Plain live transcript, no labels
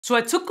So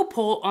I took a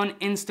poll on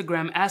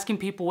Instagram asking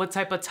people what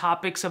type of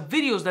topics of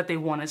videos that they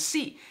want to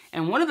see.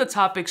 And one of the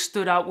topics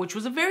stood out, which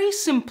was a very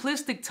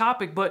simplistic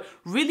topic, but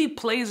really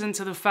plays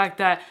into the fact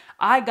that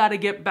I got to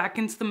get back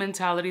into the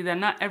mentality that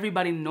not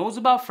everybody knows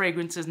about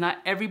fragrances, not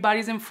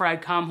everybody's in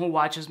FragCom who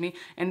watches me,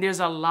 and there's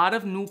a lot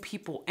of new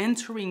people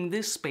entering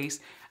this space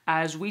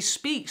as we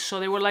speak. So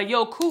they were like,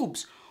 yo,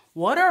 Coobs,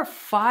 what are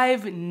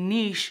 5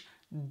 niche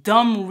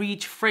dumb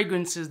reach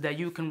fragrances that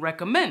you can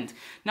recommend?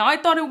 Now, I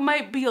thought it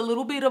might be a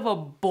little bit of a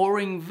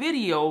boring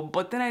video,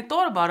 but then I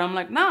thought about it. I'm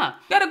like, nah,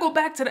 gotta go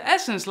back to the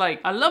essence.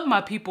 Like, I love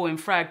my people in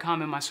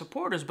FragCom and my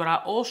supporters, but I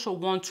also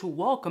want to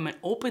welcome and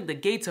open the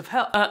gates of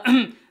hell,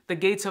 the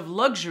gates of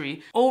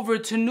luxury over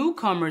to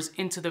newcomers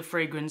into the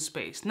fragrance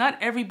space. Not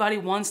everybody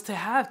wants to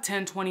have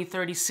 10, 20,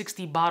 30,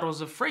 60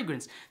 bottles of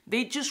fragrance.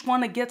 They just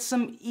want to get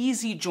some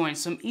easy joints,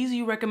 some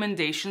easy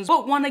recommendations,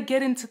 but want to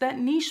get into that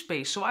niche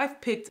space. So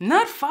I've picked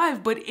not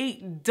 5, but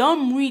 8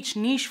 dumb reach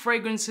niche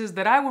fragrances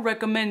that I would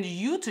recommend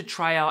you to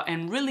try out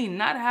and really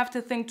not have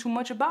to think too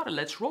much about it.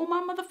 Let's roll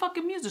my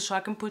motherfucking music so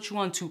I can put you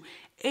on to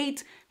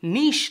 8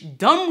 niche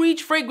dumb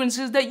reach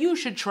fragrances that you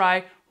should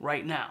try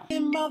right now. We're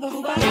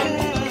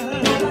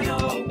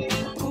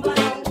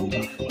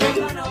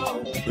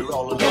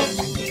all alone.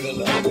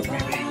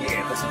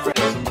 Yeah, for some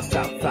friends from the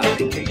south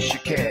side. In case you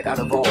cared, out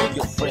of all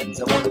your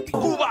friends, I want to be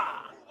Cuba.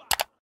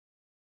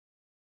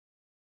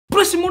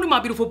 Bless you, morning, my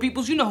beautiful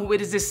peoples. You know who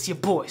it is. This is your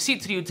boy. C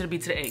to the U to the B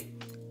to the A.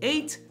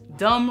 8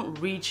 dumb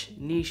reach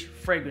niche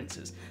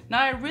fragrances.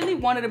 Now, I really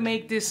wanted to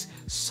make this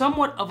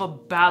somewhat of a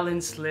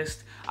balanced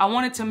list. I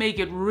wanted to make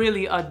it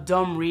really a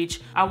dumb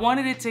reach. I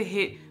wanted it to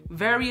hit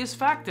various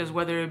factors,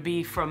 whether it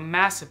be for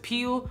mass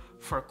appeal,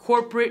 for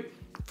corporate,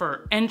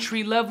 for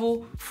entry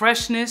level,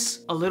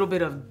 freshness, a little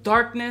bit of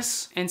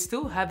darkness, and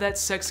still have that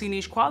sexy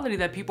niche quality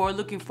that people are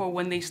looking for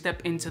when they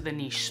step into the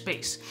niche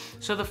space.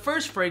 So the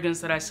first fragrance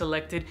that I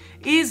selected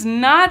is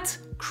not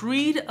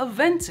Creed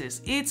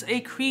Aventus. It's a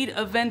Creed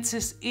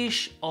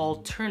Aventus-ish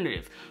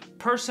alternative.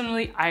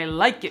 Personally, I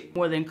like it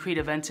more than Creed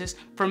Aventus.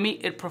 For me,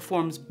 it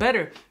performs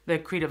better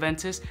than Creed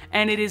Aventus,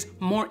 and it is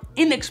more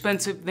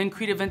inexpensive than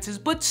Creed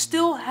Aventus, but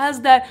still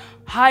has that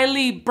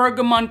highly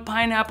bergamot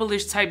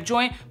pineapple-ish type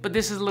joint, but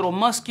this is a little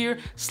muskier,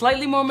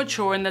 slightly more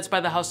mature, and that's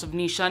by the house of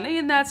Nishan,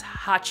 and that's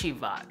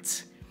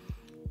Hachivat.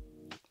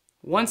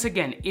 Once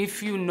again,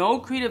 if you know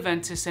Creed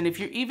Aventus and if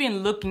you're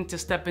even looking to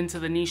step into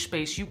the niche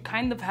space, you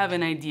kind of have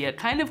an idea.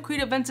 Kind of Creed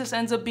Aventus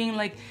ends up being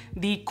like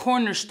the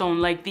cornerstone,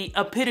 like the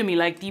epitome,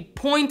 like the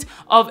point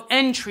of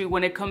entry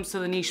when it comes to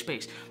the niche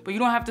space. But you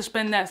don't have to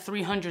spend that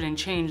 $300 and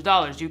change.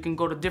 You can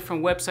go to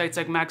different websites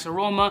like Max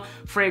Aroma,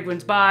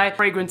 Fragrance Buy,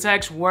 Fragrance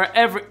X,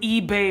 wherever,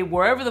 eBay,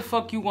 wherever the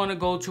fuck you want to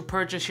go to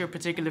purchase your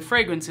particular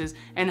fragrances,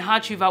 and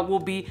Hachivat will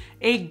be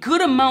a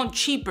good amount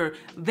cheaper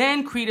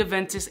than Creed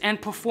Aventus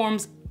and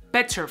performs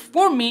better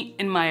for me,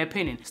 in my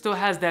opinion. Still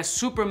has that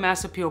super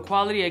mass appeal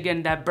quality.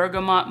 Again, that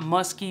bergamot,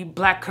 musky,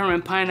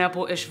 blackcurrant,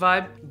 pineapple-ish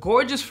vibe.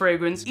 Gorgeous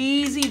fragrance,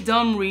 easy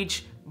dumb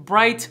reach,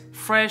 bright,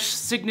 fresh,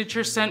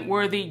 signature scent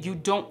worthy. You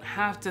don't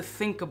have to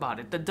think about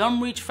it. The dumb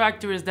reach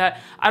factor is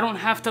that I don't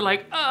have to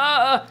like,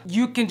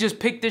 you can just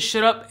pick this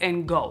shit up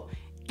and go.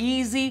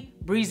 Easy,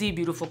 breezy,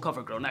 beautiful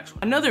cover girl. Next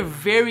one. Another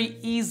very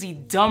easy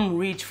dumb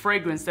reach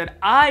fragrance that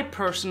I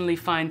personally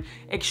find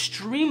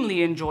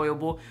extremely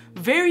enjoyable.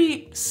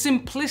 Very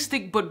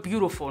simplistic but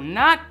beautiful,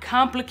 not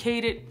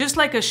complicated. Just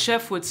like a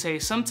chef would say,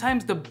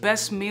 sometimes the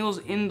best meals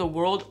in the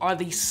world are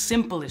the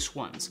simplest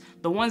ones.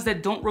 The ones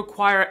that don't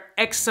require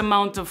X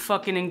amount of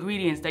fucking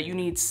ingredients, that you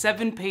need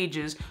 7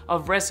 pages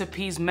of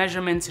recipes,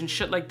 measurements, and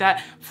shit like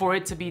that for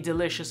it to be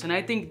delicious. And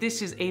I think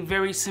this is a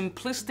very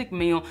simplistic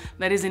meal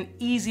that is an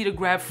easy to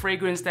grab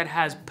fragrance that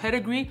has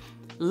pedigree,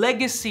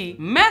 legacy,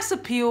 mass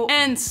appeal,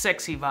 and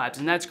sexy vibes.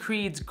 And that's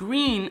Creed's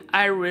Green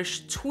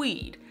Irish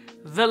Tweed.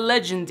 The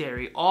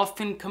legendary,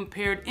 often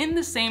compared in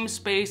the same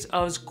space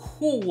as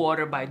Cool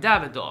Water by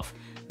Davidoff.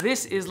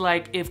 This is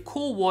like if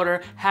Cool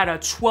Water had a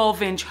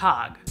 12-inch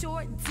hog.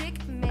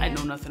 I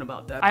know nothing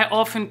about that. I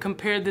often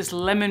compare this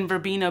lemon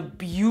verbena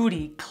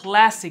beauty,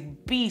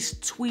 classic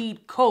beast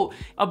tweed coat,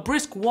 a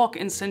brisk walk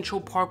in Central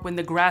Park when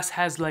the grass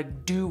has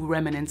like dew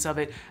remnants of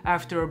it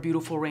after a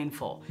beautiful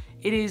rainfall.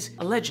 It is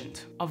a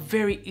legend, a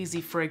very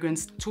easy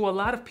fragrance. To a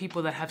lot of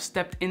people that have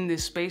stepped in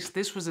this space,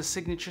 this was a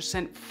signature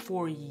scent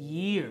for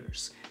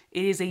years.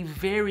 It is a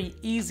very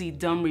easy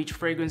dumb reach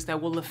fragrance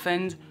that will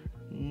offend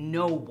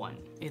no one.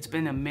 It's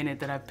been a minute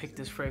that I've picked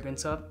this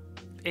fragrance up.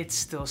 It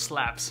still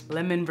slaps.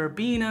 Lemon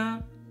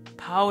verbena,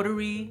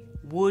 powdery,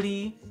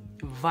 woody,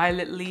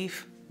 violet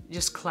leaf,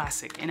 just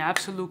classic, an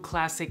absolute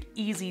classic,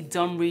 easy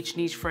dumb reach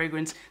niche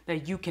fragrance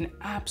that you can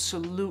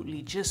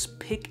absolutely just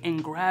pick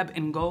and grab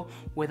and go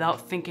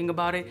without thinking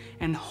about it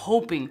and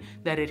hoping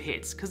that it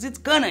hits, because it's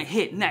gonna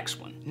hit. Next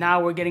one.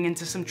 Now we're getting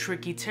into some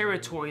tricky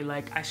territory.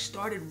 Like, I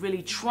started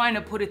really trying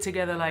to put it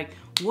together, like,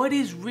 what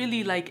is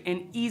really like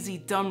an easy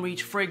dumb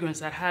reach fragrance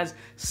that has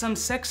some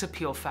sex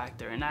appeal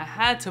factor? And I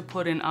had to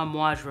put in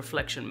Amouage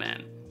Reflection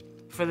Man.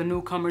 For the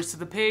newcomers to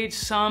the page,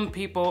 some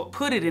people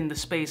put it in the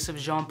space of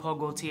Jean Paul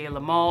Gaultier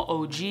Le Male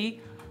OG.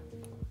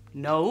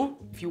 No,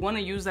 if you want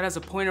to use that as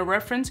a point of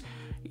reference,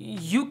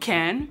 you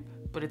can,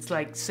 but it's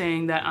like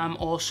saying that I'm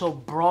also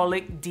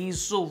brolic,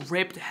 diesel,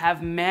 ripped,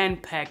 have man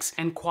pecs,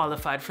 and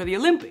qualified for the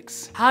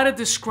Olympics. How to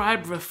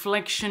describe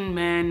Reflection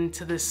Man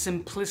to the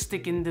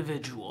simplistic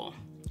individual.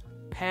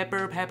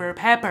 Pepper, pepper,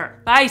 pepper.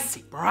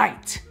 Spicy,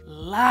 bright,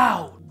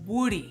 loud,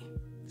 woody,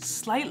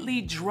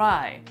 slightly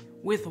dry,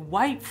 with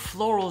white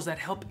florals that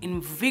help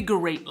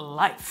invigorate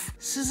life.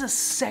 This is a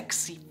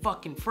sexy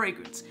fucking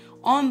fragrance.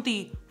 On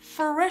the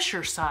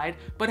fresher side,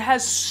 but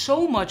has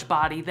so much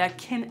body that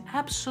can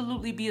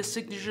absolutely be a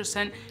signature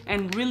scent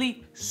and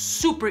really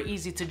super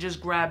easy to just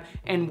grab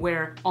and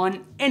wear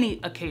on any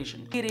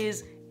occasion. It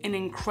is an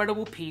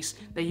incredible piece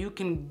that you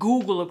can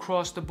Google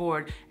across the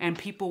board and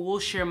people will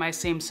share my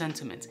same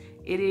sentiments.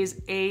 It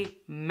is a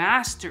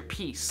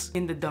masterpiece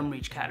in the dumb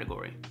reach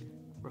category.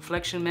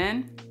 Reflection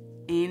Man,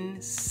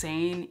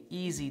 insane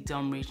easy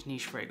dumb reach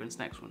niche fragrance.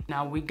 Next one.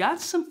 Now we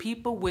got some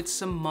people with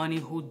some money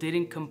who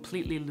didn't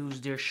completely lose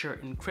their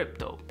shirt in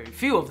crypto. Very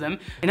few of them,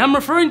 and I'm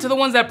referring to the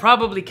ones that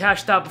probably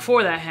cashed out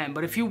before that hand.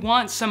 But if you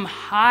want some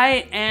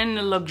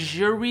high-end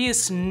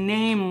luxurious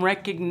name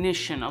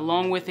recognition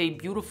along with a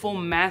beautiful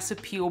mass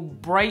appeal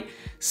bright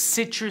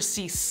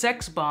citrusy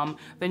sex bomb,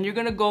 then you're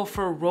gonna go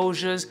for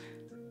Roja's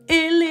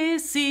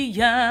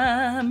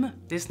Elysium.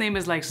 This name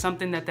is like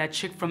something that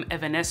chick from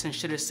Evanescence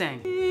should have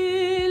sang.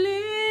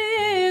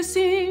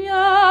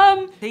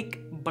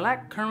 Take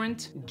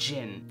blackcurrant,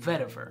 gin,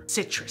 vetiver,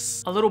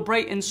 citrus, a little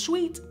bright and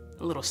sweet,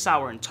 a little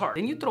sour and tart.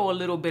 Then you throw a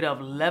little bit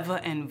of leather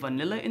and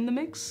vanilla in the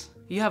mix.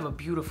 You have a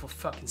beautiful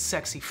fucking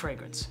sexy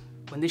fragrance.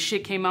 When this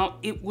shit came out,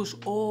 it was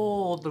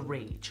all the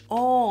rage,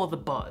 all the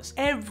buzz.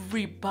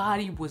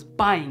 Everybody was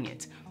buying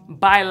it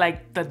by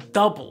like the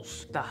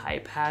doubles. The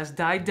hype has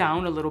died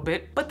down a little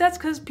bit, but that's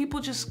because people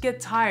just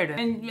get tired.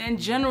 And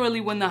generally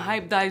when the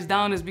hype dies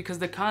down is because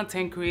the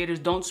content creators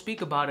don't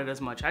speak about it as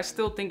much. I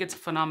still think it's a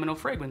phenomenal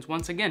fragrance.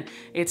 Once again,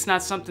 it's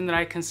not something that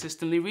I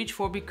consistently reach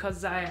for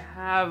because I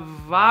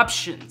have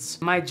options.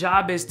 My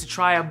job is to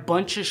try a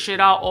bunch of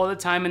shit out all the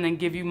time and then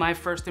give you my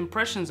first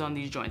impressions on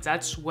these joints.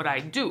 That's what I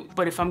do.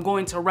 But if I'm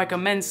going to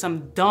recommend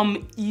some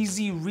dumb,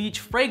 easy reach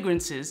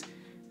fragrances,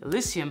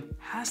 Elysium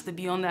has to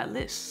be on that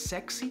list.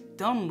 Sexy,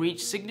 dumb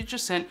reach, signature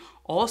scent,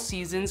 all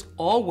seasons,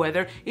 all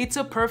weather. It's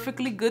a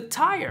perfectly good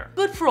tire.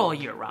 Good for all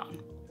year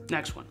round.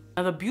 Next one.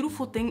 Now the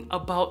beautiful thing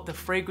about the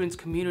fragrance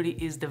community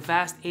is the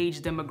vast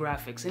age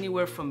demographics,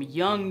 anywhere from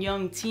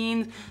young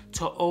teens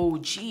to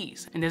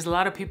OGs. And there's a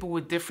lot of people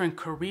with different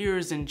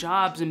careers and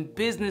jobs and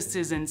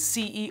businesses and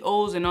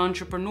CEOs and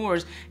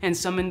entrepreneurs, and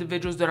some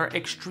individuals that are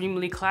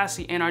extremely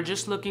classy and are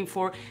just looking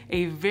for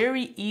a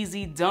very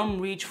easy dumb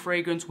reach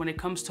fragrance when it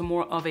comes to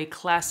more of a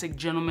classic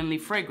gentlemanly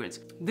fragrance.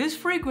 This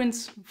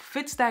fragrance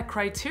fits that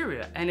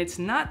criteria and it's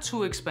not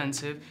too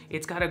expensive.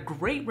 It's got a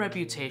great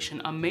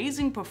reputation,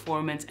 amazing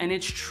performance, and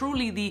it's truly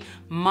the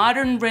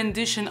modern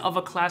rendition of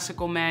a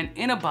classical man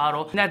in a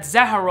bottle, and that's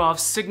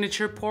Zaharoff's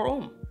signature Pour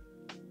Homme.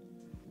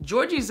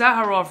 Georgy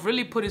Zaharoff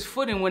really put his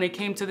foot in when it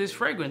came to this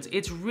fragrance.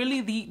 It's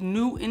really the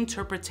new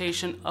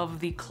interpretation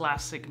of the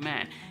classic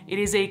man. It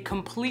is a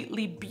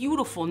completely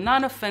beautiful,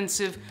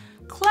 non-offensive,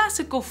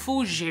 classical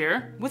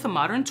fougere with a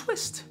modern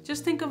twist.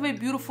 Just think of a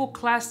beautiful,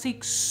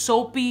 classic,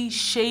 soapy,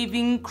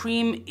 shaving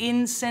cream,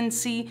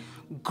 incensey,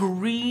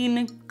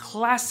 green,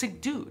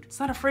 classic dude. It's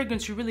not a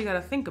fragrance you really gotta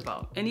think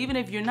about. And even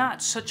if you're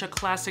not such a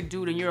classic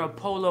dude and you're a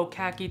polo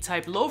khaki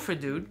type loafer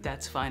dude,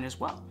 that's fine as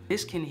well.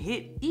 This can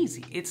hit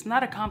easy. It's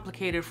not a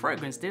complicated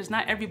fragrance. There's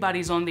not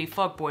everybody's on the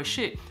fuckboy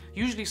shit.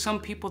 Usually some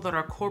people that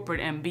are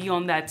corporate and be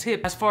on that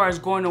tip as far as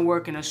going to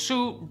work in a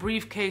suit,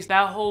 briefcase,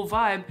 that whole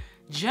vibe,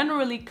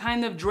 generally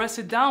kind of dress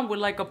it down with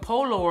like a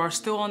polo or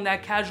still on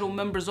that casual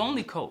members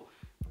only coat.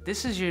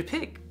 This is your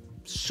pick.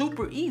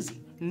 Super easy.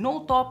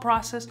 No thought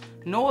process,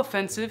 no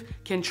offensive,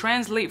 can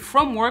translate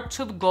from work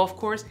to the golf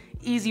course,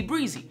 easy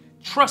breezy.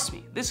 Trust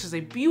me, this is a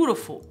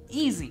beautiful,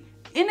 easy,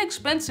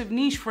 inexpensive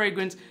niche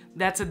fragrance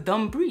that's a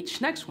dumb breach.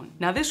 Next one.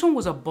 Now this one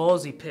was a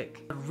ballsy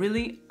pick. But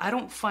really, I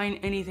don't find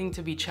anything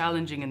to be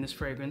challenging in this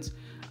fragrance.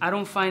 I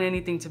don't find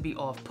anything to be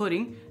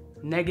off-putting,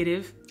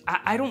 negative.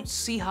 I don't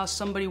see how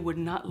somebody would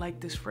not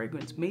like this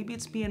fragrance. Maybe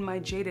it's me and my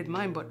jaded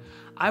mind, but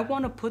I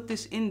want to put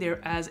this in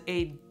there as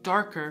a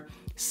darker,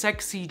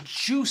 sexy,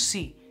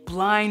 juicy,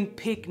 blind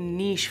pick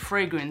niche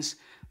fragrance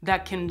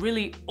that can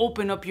really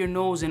open up your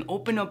nose and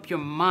open up your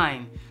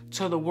mind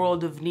to the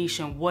world of niche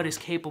and what is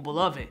capable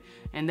of it.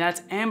 And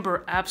that's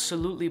Amber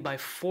Absolutely by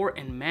Fort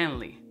and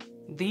Manly.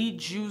 The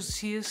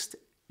juiciest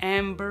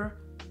amber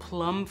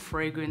plum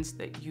fragrance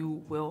that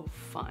you will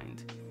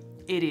find.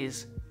 It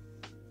is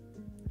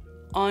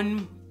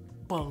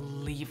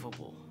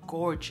unbelievable,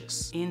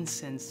 gorgeous,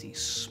 incensey,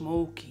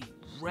 smoky,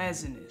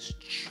 resinous,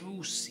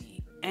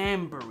 juicy,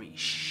 ambery,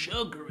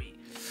 sugary.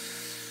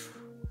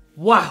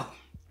 Wow.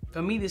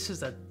 For me, this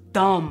is a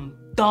dumb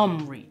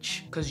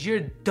reach. Because you're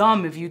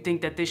dumb if you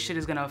think that this shit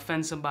is gonna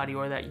offend somebody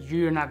or that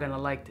you're not gonna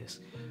like this.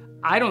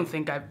 I don't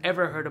think I've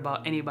ever heard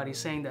about anybody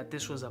saying that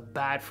this was a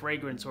bad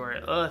fragrance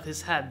or,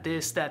 this had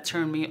this, that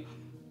turned me.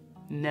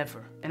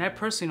 Never. And I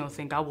personally don't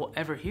think I will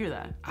ever hear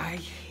that. I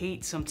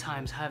hate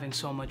sometimes having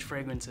so much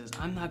fragrances.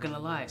 I'm not gonna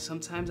lie.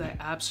 Sometimes I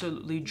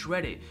absolutely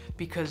dread it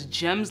because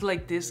gems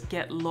like this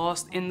get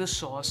lost in the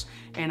sauce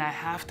and I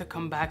have to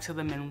come back to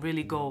them and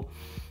really go,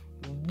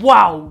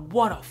 wow,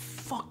 what a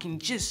fucking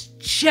just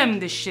gem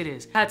this shit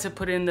is. Had to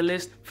put it in the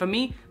list. For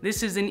me,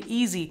 this is an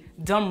easy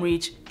dumb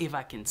reach if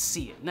I can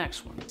see it.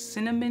 Next one.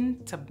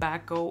 Cinnamon,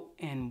 tobacco,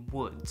 and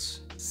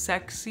woods.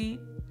 Sexy,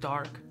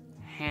 dark,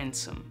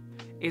 handsome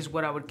is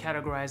what I would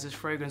categorize as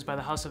fragrance by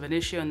the House of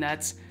Initio, and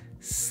that's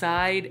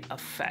Side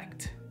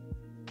Effect.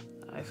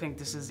 I think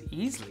this is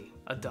easily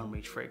a dumb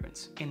reach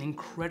fragrance. An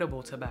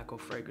incredible tobacco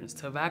fragrance.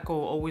 Tobacco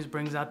always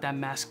brings out that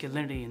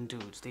masculinity in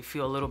dudes. They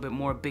feel a little bit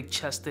more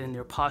big-chested and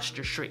their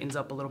posture straightens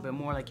up a little bit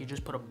more like you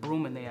just put a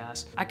broom in their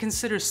ass. I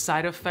consider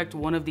Side Effect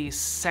one of these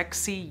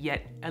sexy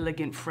yet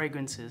elegant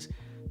fragrances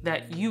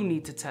that you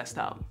need to test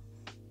out.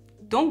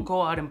 Don't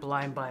go out and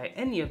blind buy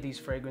any of these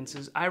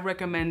fragrances. I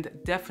recommend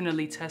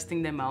definitely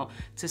testing them out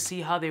to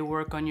see how they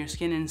work on your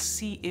skin and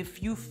see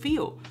if you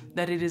feel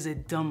that it is a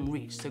dumb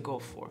reach to go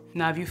for.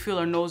 Now, if you feel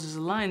our noses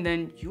aligned,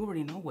 then you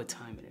already know what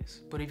time it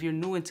is. But if you're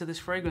new into this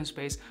fragrance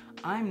space,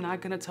 I'm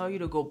not gonna tell you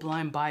to go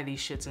blind buy these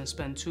shits and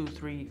spend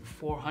 $200, $300,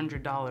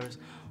 $400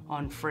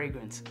 on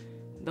fragrance.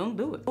 Don't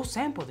do it. Go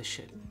sample the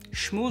shit.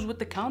 Schmooze with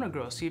the counter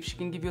girl, see if she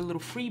can give you a little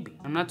freebie.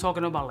 I'm not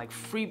talking about like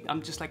free,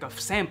 I'm just like a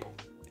sample.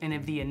 And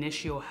if the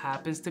Initio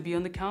happens to be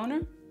on the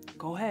counter,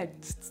 go ahead,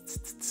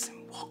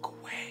 walk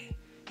away.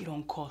 It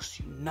don't cost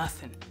you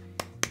nothing.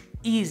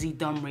 Easy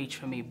dumb reach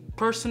for me.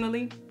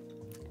 Personally,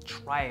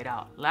 try it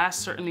out. Last,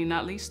 certainly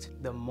not least,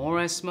 the more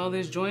I smell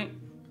this joint,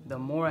 the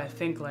more I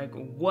think like,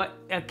 what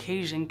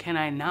occasion can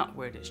I not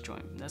wear this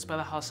joint? That's by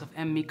the House of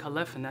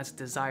m.micallef, and that's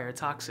Desire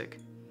Toxic.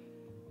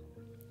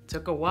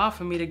 Took a while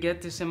for me to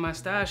get this in my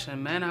stash,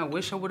 and man, I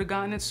wish I would have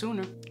gotten it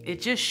sooner. It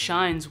just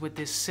shines with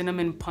this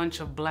cinnamon punch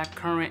of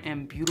blackcurrant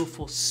and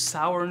beautiful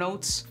sour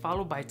notes,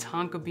 followed by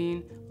tonka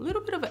bean, a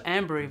little bit of an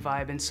ambery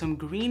vibe, and some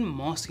green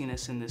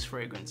mossiness in this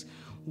fragrance.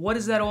 What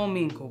does that all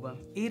mean, Cuba?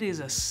 It is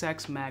a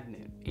sex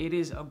magnet. It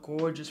is a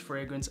gorgeous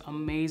fragrance,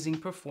 amazing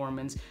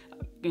performance,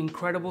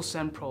 incredible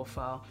scent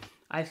profile.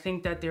 I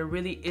think that there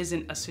really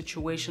isn't a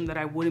situation that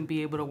I wouldn't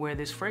be able to wear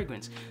this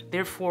fragrance.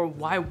 Therefore,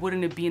 why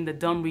wouldn't it be in the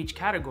dumb reach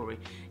category?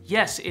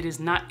 Yes, it is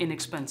not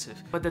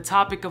inexpensive, but the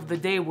topic of the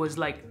day was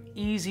like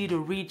easy to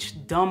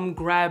reach, dumb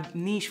grab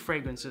niche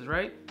fragrances,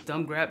 right?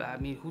 Dumb grab, I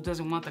mean, who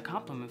doesn't want the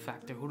compliment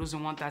factor? Who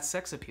doesn't want that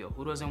sex appeal?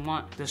 Who doesn't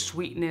want the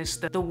sweetness,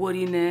 the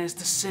woodiness,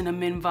 the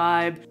cinnamon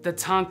vibe, the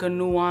tonka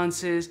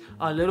nuances,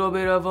 a little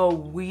bit of a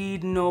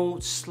weed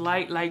note,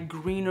 slight like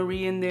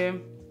greenery in there?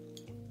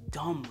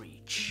 Dumb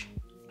reach.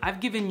 I've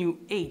given you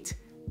 8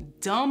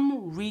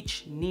 dumb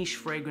reach niche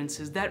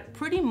fragrances that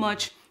pretty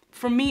much,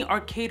 for me, are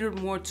catered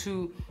more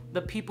to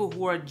the people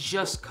who are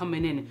just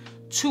coming in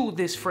to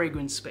this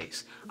fragrance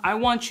space. I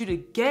want you to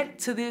get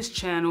to this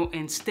channel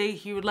and stay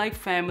here like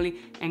family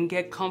and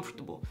get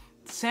comfortable.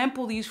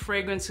 Sample these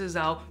fragrances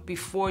out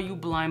before you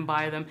blind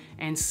buy them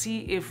and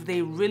see if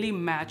they really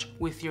match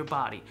with your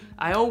body.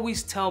 I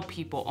always tell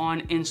people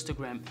on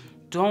Instagram,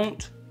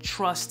 don't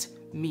trust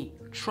me,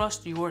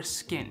 trust your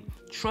skin.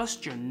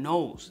 Trust your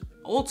nose.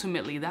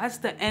 Ultimately, that's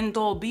the end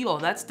all be all.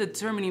 That's the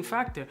determining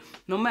factor.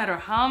 No matter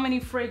how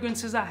many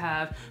fragrances I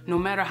have, no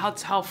matter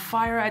how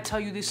fire I tell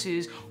you this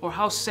is or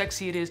how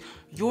sexy it is,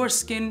 your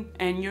skin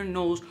and your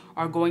nose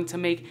are going to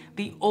make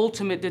the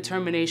ultimate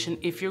determination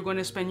if you're going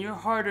to spend your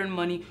hard-earned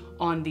money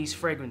on these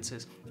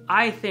fragrances.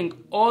 I think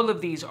all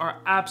of these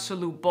are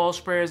absolute ball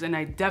sprayers, and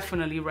I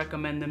definitely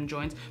recommend them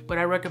joints, but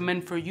I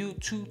recommend for you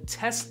to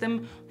test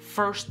them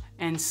first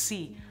and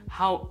see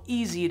how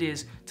easy it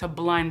is to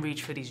blind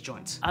reach for these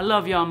joints. I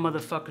love y'all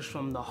motherfuckers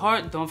from the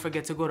heart. Don't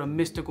forget to go to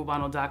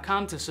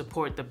mrcubaknow.com to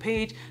support the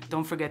page.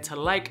 Don't forget to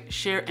like,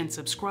 share, and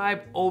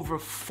subscribe. Over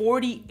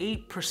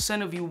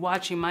 48% of you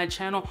watching my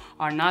channel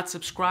are not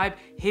subscribed.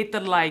 Hit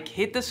the like,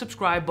 hit the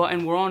subscribe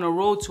button. We're on a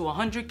road to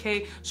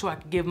 100K so I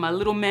can give my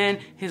little man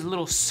his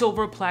little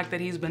silver plaque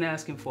that he's been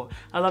asking for.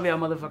 I love y'all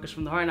motherfuckers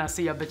from the heart, and I'll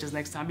see y'all bitches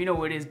next time. You know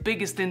what it is,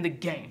 biggest in the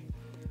game.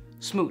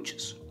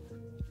 Smooches.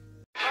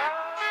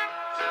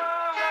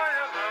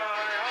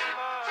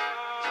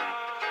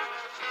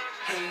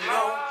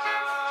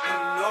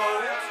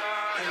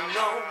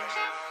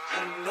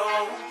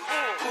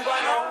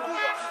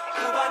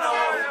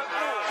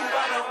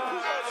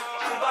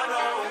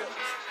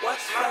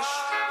 What's fresh?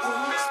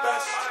 Who's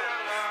best?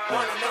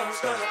 Wanna know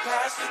who's gonna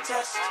pass the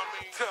test?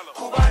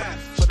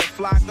 For the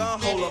fly gun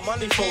holder,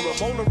 money folder,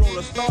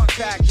 Motorola start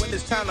tag when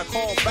it's time to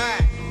call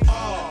back.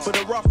 For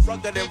the rough,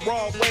 rugged, and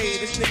raw way,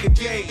 this nigga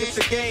Jay, it's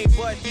a game,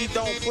 but he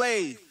don't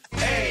play.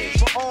 Hey,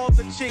 for all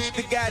the chicks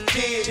that got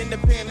dead in the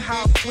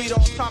penthouse suite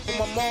on top of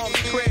my mom's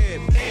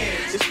crib.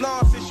 It's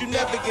nonsense you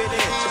never get in.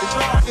 It's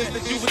nonsense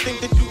that you would think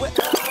that you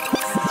would.